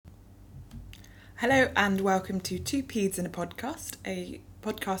Hello and welcome to Two Peds in a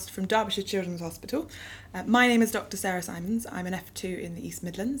podcast from Derbyshire Children's Hospital. My name is Dr. Sarah Simons. I'm an F2 in the East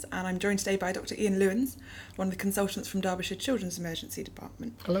Midlands, and I'm joined today by Dr. Ian Lewins, one of the consultants from Derbyshire Children's Emergency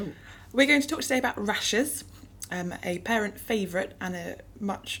Department. Hello. We're going to talk today about rashes, a parent favourite and a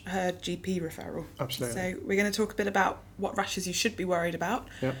much heard GP referral. Absolutely. So we're going to talk a bit about what rashes you should be worried about,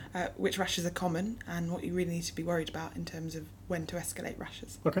 Yep. which rashes are common, and what you really need to be worried about in terms of when to escalate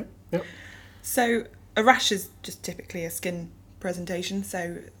rashes. Okay. Yep. So a rash is just typically a skin presentation,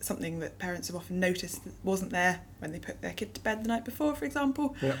 so something that parents have often noticed that wasn't there when they put their kid to bed the night before, for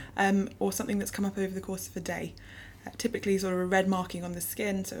example, Yep. or something that's come up over the course of a day. Typically sort of a red marking on the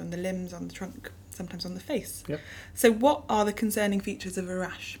skin, so on the limbs, on the trunk, sometimes on the face. Yep. So what are the concerning features of a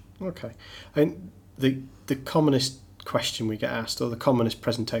rash? Okay. And the commonest question we get asked, or the commonest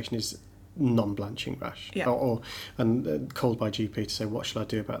presentation, is non-blanching rash, Yeah. and called by GP to say, what should I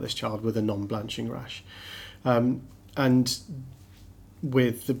do about this child with a non-blanching rash? And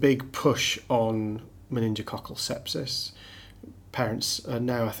with the big push on meningococcal sepsis, parents are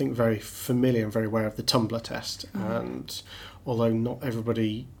now, I think, very familiar and very aware of the Tumbler test. And although not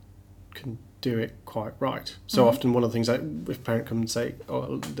everybody can do it quite right, so often one of the things that if a parent comes and say,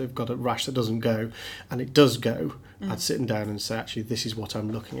 oh, they've got a rash that doesn't go, and it does go, I'd sit them down and say, actually, this is what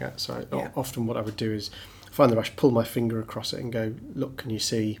I'm looking at. So often what I would do is find the rash, pull my finger across it and go, look, can you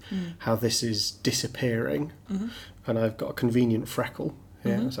see how this is disappearing? And I've got a convenient freckle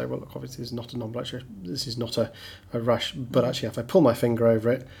here. I say, well, look, obviously this is not a non-blanch rash, this is not a rash, but actually if I pull my finger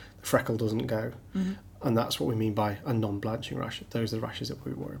over it, the freckle doesn't go. And that's what we mean by a non-blanching rash. Those are the rashes that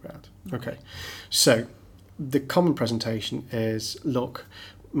we worry about. Okay. So the common presentation is, look,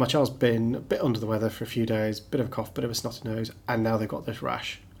 my child's been a bit under the weather for a few days, bit of a cough, bit of a snotty nose, and now they've got this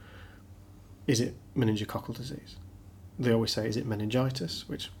rash. Is it meningococcal disease? They always say, is it meningitis?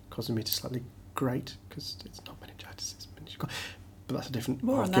 Which causes me to slightly grate, because it's not meningitis, it's meningococcal. But that's a different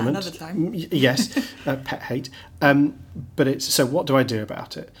More argument. on that another time. Yes, pet hate. But it's, so what do I do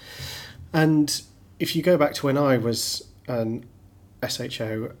about it? And if you go back to when I was an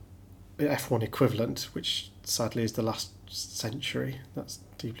SHO F1 equivalent, which sadly is the last century, that's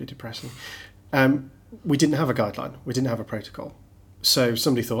deeply depressing, we didn't have a guideline, we didn't have a protocol. So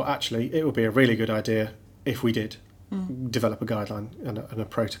somebody thought, actually, it would be a really good idea if we did develop a guideline and a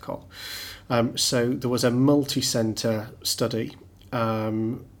protocol. So there was a multi-centre study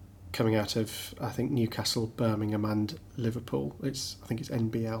coming out of, I think, Newcastle, Birmingham and Liverpool. I think it's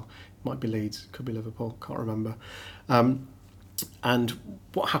NBL, might be Leeds, could be Liverpool, can't remember. And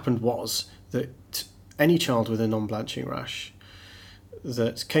what happened was that any child with a non-blanching rash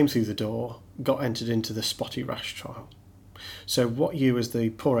that came through the door got entered into the spotty rash trial. So what you as the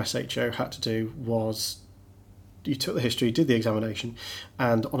poor SHO had to do was, you took the history, did the examination,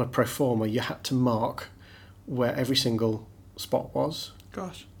 and on a pro forma you had to mark where every single spot was.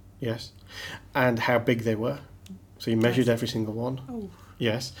 Gosh. Yes. And how big they were. So you measured every single one. Oh.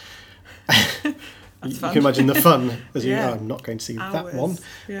 Yes. That's you fun. can imagine the fun as you Yeah. I'm not going to see Hours. that one.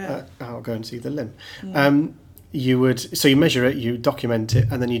 Yeah. I'll go and see the limb. You measure it, you document it,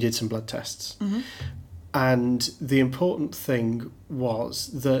 and then you did some blood tests. And the important thing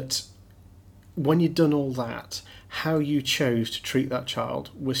was that when you'd done all that, how you chose to treat that child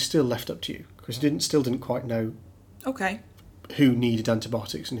was still left up to you, because you still didn't quite know Okay. who needed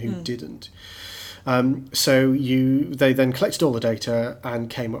antibiotics and who didn't. So they then collected all the data and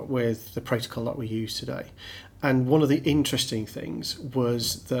came up with the protocol that we use today. And one of the interesting things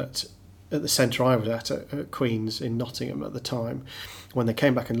was that at the centre I was at Queen's in Nottingham at the time, when they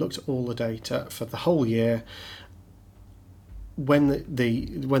came back and looked at all the data for the whole year, when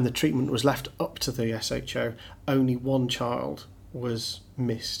the treatment was left up to the SHO, only one child was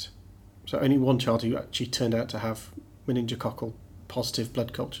missed. So only one child who actually turned out to have meningococcal positive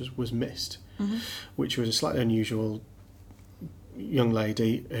blood cultures was missed, which was a slightly unusual young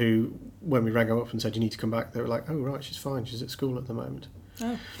lady who, when we rang her up and said, you need to come back, they were like, oh right, she's fine, she's at school at the moment.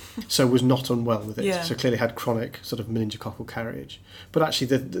 Oh. So was not unwell with it. Yeah. So clearly had chronic sort of meningococcal carriage. But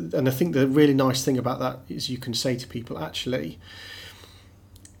actually, and I think the really nice thing about that is you can say to people, actually,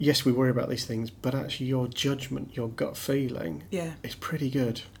 yes, we worry about these things, but actually your judgment, your gut feeling is pretty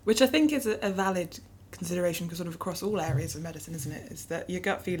good. Which I think is a valid consideration, because sort of across all areas of medicine, isn't it? Is that your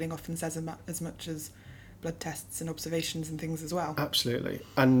gut feeling often says as much as blood tests and observations and things as well. Absolutely.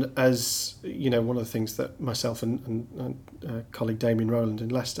 And as you know, one of the things that myself and colleague Damien Rowland in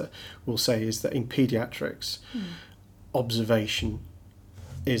Leicester will say is that in paediatrics, observation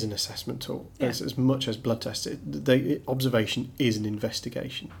is an assessment tool. As much as blood tests, observation is an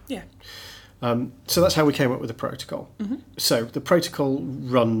investigation. Yeah. So that's how we came up with the protocol. So the protocol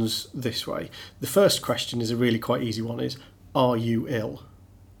runs this way. The first question is a really quite easy one: is are you ill?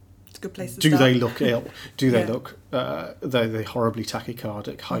 It's a good place to Do start. they look ill? Do they Yeah. look they're horribly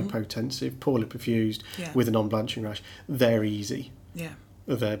tachycardic, hypotensive, poorly perfused, Yeah. with a non-blanching rash? They're easy. Yeah.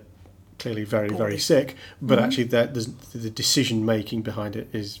 They're clearly very, Poorly. very sick, but actually the decision making behind it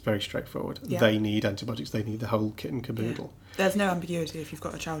is very straightforward. Yeah. They need antibiotics. They need the whole kit and caboodle. There's no ambiguity if you've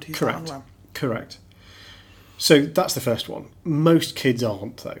got a child who's Correct. not unwell. Correct. So that's the first one. Most kids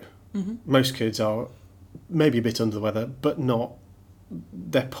aren't, though. Most kids are maybe a bit under the weather, but not.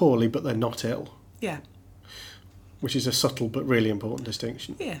 They're poorly, but they're not ill, Yeah. which is a subtle but really important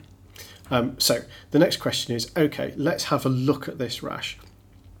distinction. Yeah. So the next question is, okay, let's have a look at this rash.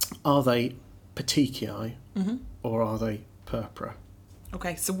 Are they petechiae or are they purpura?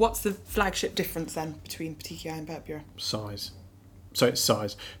 Okay, so what's the flagship difference then between petechiae and purpura? Size. So it's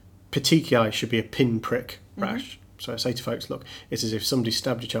size. Petechiae should be a pinprick rash. So I say to folks, look, it's as if somebody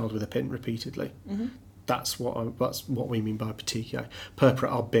stabbed a child with a pin repeatedly. That's what we mean by petechiae.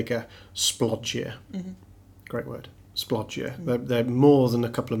 Purpura are bigger, splodgier. Great word, splodgier. They're more than a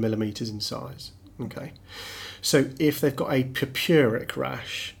couple of millimetres in size. Okay. So if they've got a purpuric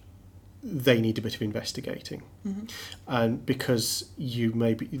rash, they need a bit of investigating, and because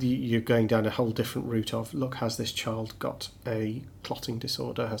you're going down a whole different route of, look, has this child got a clotting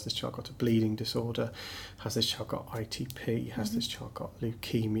disorder? Has this child got a bleeding disorder? Has this child got ITP? Has this child got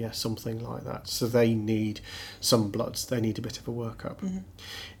leukemia? Something like that. So they need some bloods. They need a bit of a workup.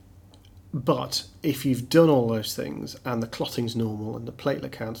 But if you've done all those things and the clotting's normal and the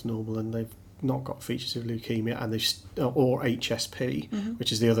platelet count's normal and they've not got features of leukemia and or HSP,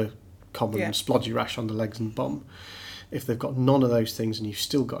 which is the other common splodgy rash on the legs and bum. If they've got none of those things and you've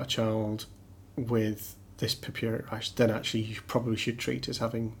still got a child with this purpuric rash, then actually you probably should treat as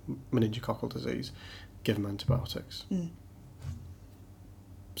having meningococcal disease, give them antibiotics.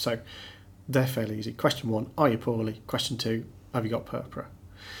 So they're fairly easy. Question 1, are you poorly? Question 2, have you got purpura?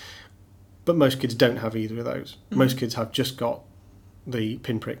 But most kids don't have either of those. Most kids have just got the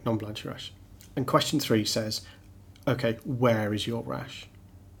pinprick non-blanching rash. And question 3 says, okay, where is your rash?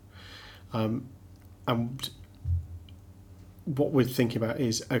 And what we're thinking about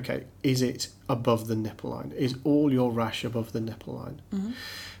is, okay, is it above the nipple line? Is all your rash above the nipple line?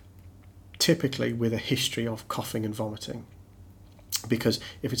 Typically with a history of coughing and vomiting. Because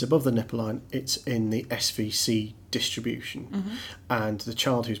if it's above the nipple line, it's in the SVC distribution. And the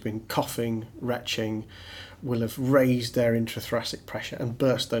child who's been coughing, retching, will have raised their intrathoracic pressure and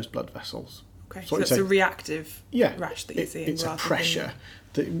burst those blood vessels. Okay, so it's a reactive rash that you see. It's a pressure.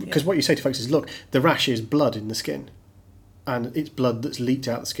 Because what you say to folks is, look, the rash is blood in the skin. And it's blood that's leaked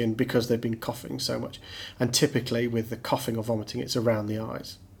out the skin because they've been coughing so much. And typically with the coughing or vomiting, it's around the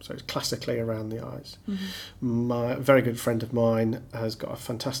eyes. So it's classically around the eyes. My very good friend of mine has got a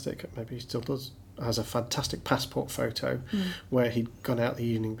fantastic, maybe he still does, has a fantastic passport photo where he'd gone out the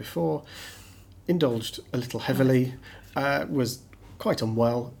evening before, indulged a little heavily, was quite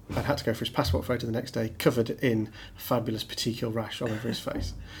unwell and had to go for his passport photo the next day, covered in fabulous petechial rash all over his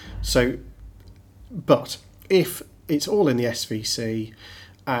face. So, but if it's all in the SVC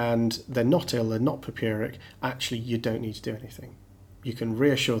and they're not ill, they're not purpuric, actually you don't need to do anything. You can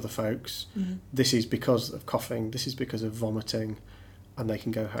reassure the folks, this is because of coughing, this is because of vomiting, and they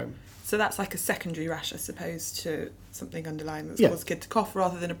can go home. So that's like a secondary rash, I suppose, to something underlying that's caused a kid to cough,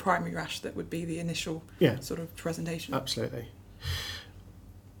 rather than a primary rash that would be the initial sort of presentation. Absolutely.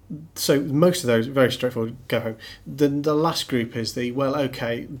 So most of those, very straightforward, go home. The last group is they're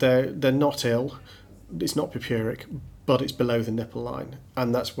not ill, it's not purpuric, but it's below the nipple line,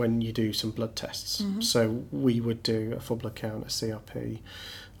 and that's when you do some blood tests. So we would do a full blood count, a CRP,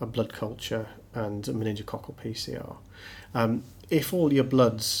 a blood culture, and a meningococcal PCR. If all your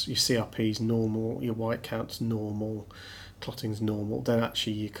bloods, your CRP's normal, your white count's normal, clotting's normal, then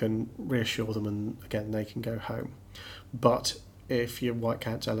actually you can reassure them and again they can go home. But if your white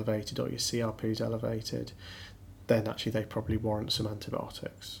count's elevated or your CRP's elevated, then actually they probably warrant some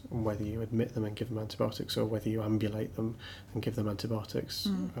antibiotics. And whether you admit them and give them antibiotics or whether you ambulate them and give them antibiotics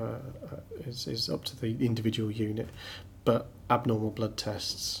is up to the individual unit. But abnormal blood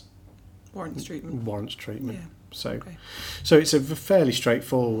tests warrants treatment. Yeah. So it's a fairly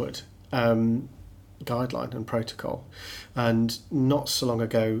straightforward guideline and protocol. And not so long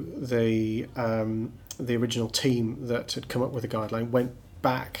ago, the original team that had come up with the guideline went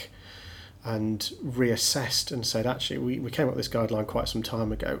back and reassessed and said, actually, we came up with this guideline quite some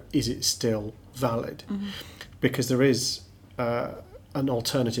time ago. Is it still valid? Because there is an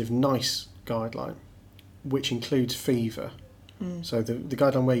alternative NICE guideline, which includes fever, So the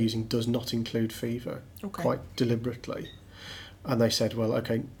guideline we're using does not include fever, Okay. quite deliberately. And they said, well,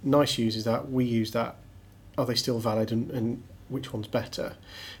 okay, NICE uses that, we use that. Are they still valid, and which one's better?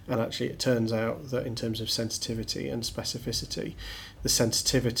 And actually it turns out that in terms of sensitivity and specificity, the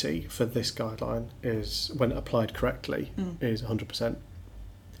sensitivity for this guideline is, when applied correctly, is 100%.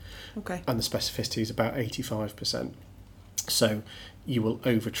 Okay. And the specificity is about 85%. So you will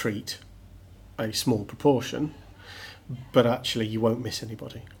overtreat a small proportion, but actually you won't miss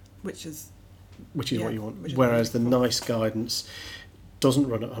anybody, Which is what you want. which is Whereas the what you're looking NICE guidance doesn't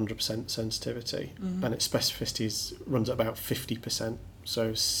run at 100% sensitivity, and its specificity runs at about 50%,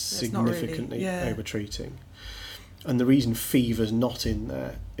 so significantly not really, overtreating. And the reason fever's not in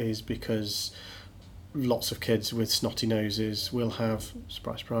there is because lots of kids with snotty noses will have,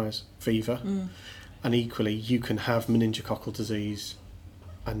 surprise, surprise, fever. And equally, you can have meningococcal disease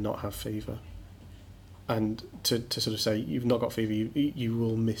and not have fever. And to sort of say you've not got fever, you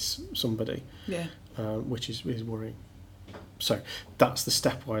will miss somebody, Yeah. which is worrying. So that's the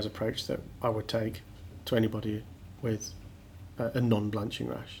stepwise approach that I would take to anybody with a non-blanching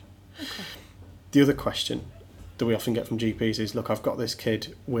rash. Okay. The other question that we often get from GPs is, look, I've got this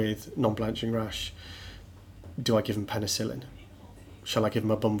kid with non-blanching rash. Do I give him penicillin? Shall I give him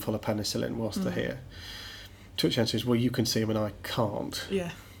a bum full of penicillin whilst they're here? To which answer is, well, you can see him and I can't.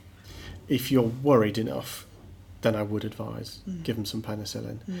 Yeah. If you're worried enough, then I would advise give them some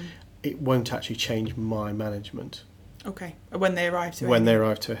penicillin. It won't actually change my management Okay. When they arrive to when they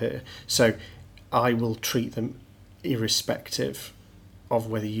arrive to here. So I will treat them irrespective of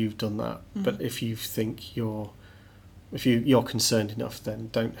whether you've done that. But if you think you're concerned enough, then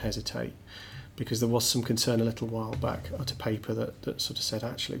don't hesitate. Because there was some concern a little while back at a paper that sort of said,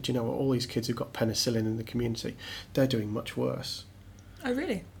 actually, do you know what, all these kids who've got penicillin in the community, they're doing much worse. Oh,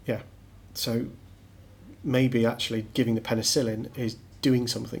 really? Yeah. So maybe actually giving the penicillin is doing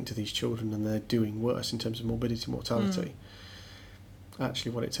something to these children, and they're doing worse in terms of morbidity, mortality.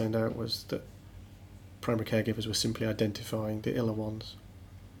 Actually, what it turned out was that primary caregivers were simply identifying the iller ones,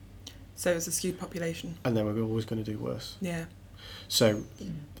 So it's a skewed population. and they were always going to do worse. Yeah. So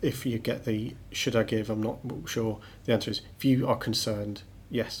if you get the should I give, I'm not sure, the answer is, if you are concerned,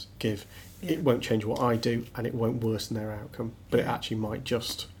 yes, give. Yeah. It won't change what I do, and it won't worsen their outcome, but it Yeah. actually might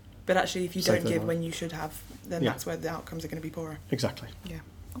just. But actually, if you Save don't their give life. when you should have, then Yeah. that's where the outcomes are going to be poorer. Exactly. Yeah.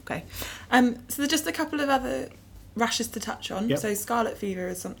 Okay. So there's just a couple of other rashes to touch on. Yep. So scarlet fever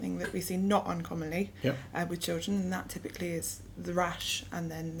is something that we see not uncommonly Yep. with children, and that typically is the rash and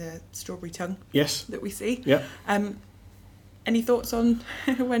then the strawberry tongue Yes. that we see. Yeah. Any thoughts on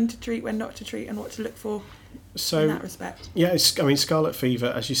when to treat, when not to treat, and what to look for in So that respect? yeah, scarlet fever,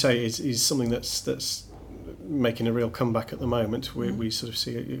 as you say, is something that's making a real comeback at the moment. We sort of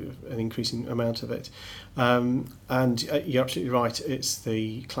see an increasing amount of it, and you're absolutely right. It's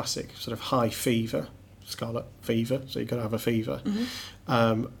the classic sort of high fever, scarlet fever. So you've got to have a fever.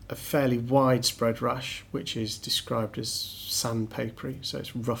 A fairly widespread rash, which is described as sandpapery, so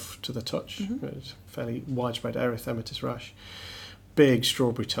it's rough to the touch. It's a fairly widespread erythematous rash. Big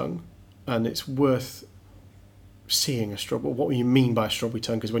strawberry tongue, and it's worth seeing a strawberry. What you mean by a strawberry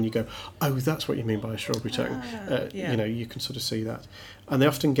tongue? Because when you go, oh, that's what you mean by a strawberry tongue, Yeah. you can sort of see that. And they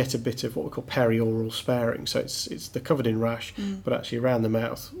often get a bit of what we call perioral sparing. So they're covered in rash, but actually around the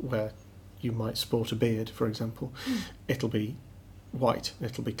mouth, where you might sport a beard, for example, it'll be white,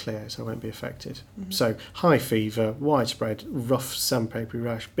 it'll be clear, so it won't be affected. So high fever, widespread, rough sandpapery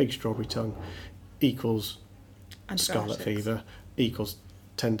rash, big strawberry tongue equals scarlet Antibiotics. fever equals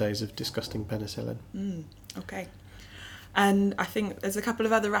 10 days of disgusting penicillin. Okay. And I think there's a couple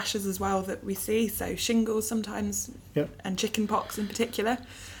of other rashes as well that we see. So shingles sometimes, Yep. and chicken pox in particular.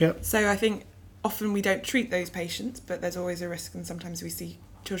 Yep. So I think often we don't treat those patients, but there's always a risk, and sometimes we see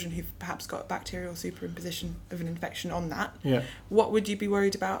children who've perhaps got bacterial superimposition of an infection on that. Yeah. What would you be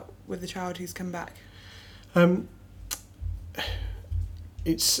worried about with the child who's come back?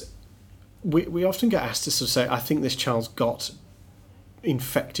 We often get asked to sort of say, I think this child's got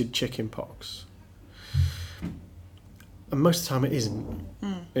infected chicken pox. And most of the time it isn't,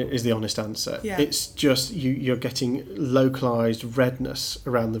 is the honest answer. Yeah. It's just you're getting localised redness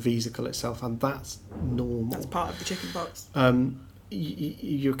around the vesicle itself, and that's normal. That's part of the chicken pox.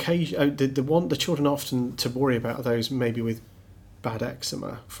 You occasion the children often to worry about those maybe with bad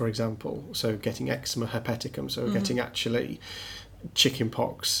eczema, for example. So getting eczema herpeticum, so getting actually chicken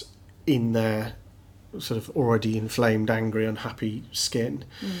pox in their sort of already inflamed, angry, unhappy skin.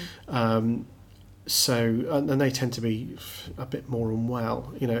 and they tend to be a bit more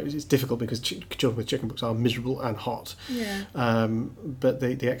unwell. It's difficult because children with chickenpox are miserable and hot. Yeah. But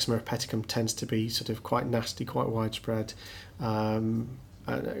the eczema hepaticum tends to be sort of quite nasty, quite widespread,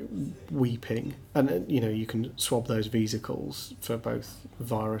 weeping, and you can swab those vesicles for both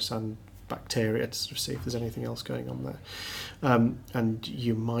virus and bacteria to sort of see if there's anything else going on there. And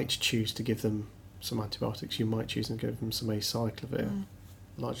you might choose to give them some antibiotics. You might choose to give them some acyclovir.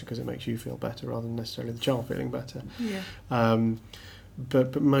 Largely because it makes you feel better rather than necessarily the child feeling better. Yeah.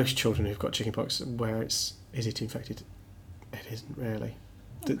 But most children who've got chickenpox, where is it infected? It isn't really.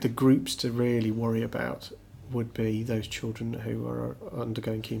 Okay. The groups to really worry about would be those children who are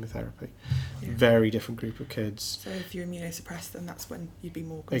undergoing chemotherapy. Yeah. Very different group of kids. So if you're immunosuppressed, then that's when you'd be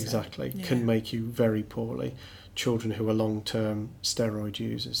more concerned. Exactly. Yeah. Can make you very poorly. Children who are long-term steroid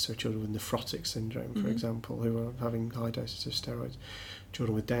users, so children with nephrotic syndrome, for example, who are having high doses of steroids.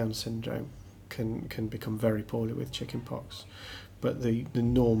 Children with Down syndrome can become very poorly with chickenpox. But the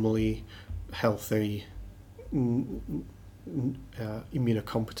normally healthy,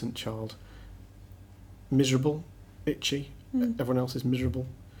 immunocompetent child, miserable, itchy, everyone else is miserable,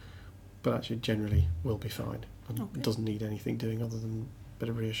 but actually generally will be fine and doesn't need anything doing other than a bit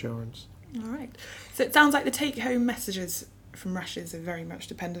of reassurance. All right. So it sounds like the take-home messages from rashes are very much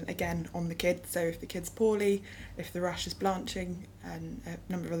dependent, again, on the kid. So if the kid's poorly, if the rash is blanching, and a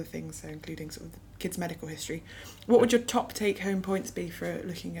number of other things, so including sort of the kid's medical history. What would your top take-home points be for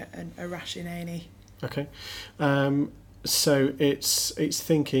looking at a rash in A&E? Okay. So it's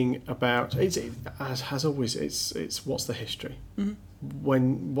thinking about, as always, it's what's the history?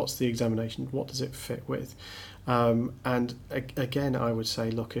 What's the examination? What does it fit with? And again, I would say,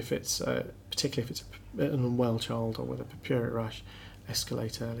 look, if it's particularly if it's an unwell child or with a purpuric rash,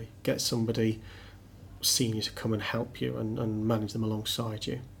 escalate early. Get somebody senior to come and help you and manage them alongside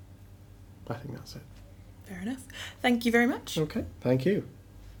you. I think that's it. Fair enough. Thank you very much. Okay, thank you.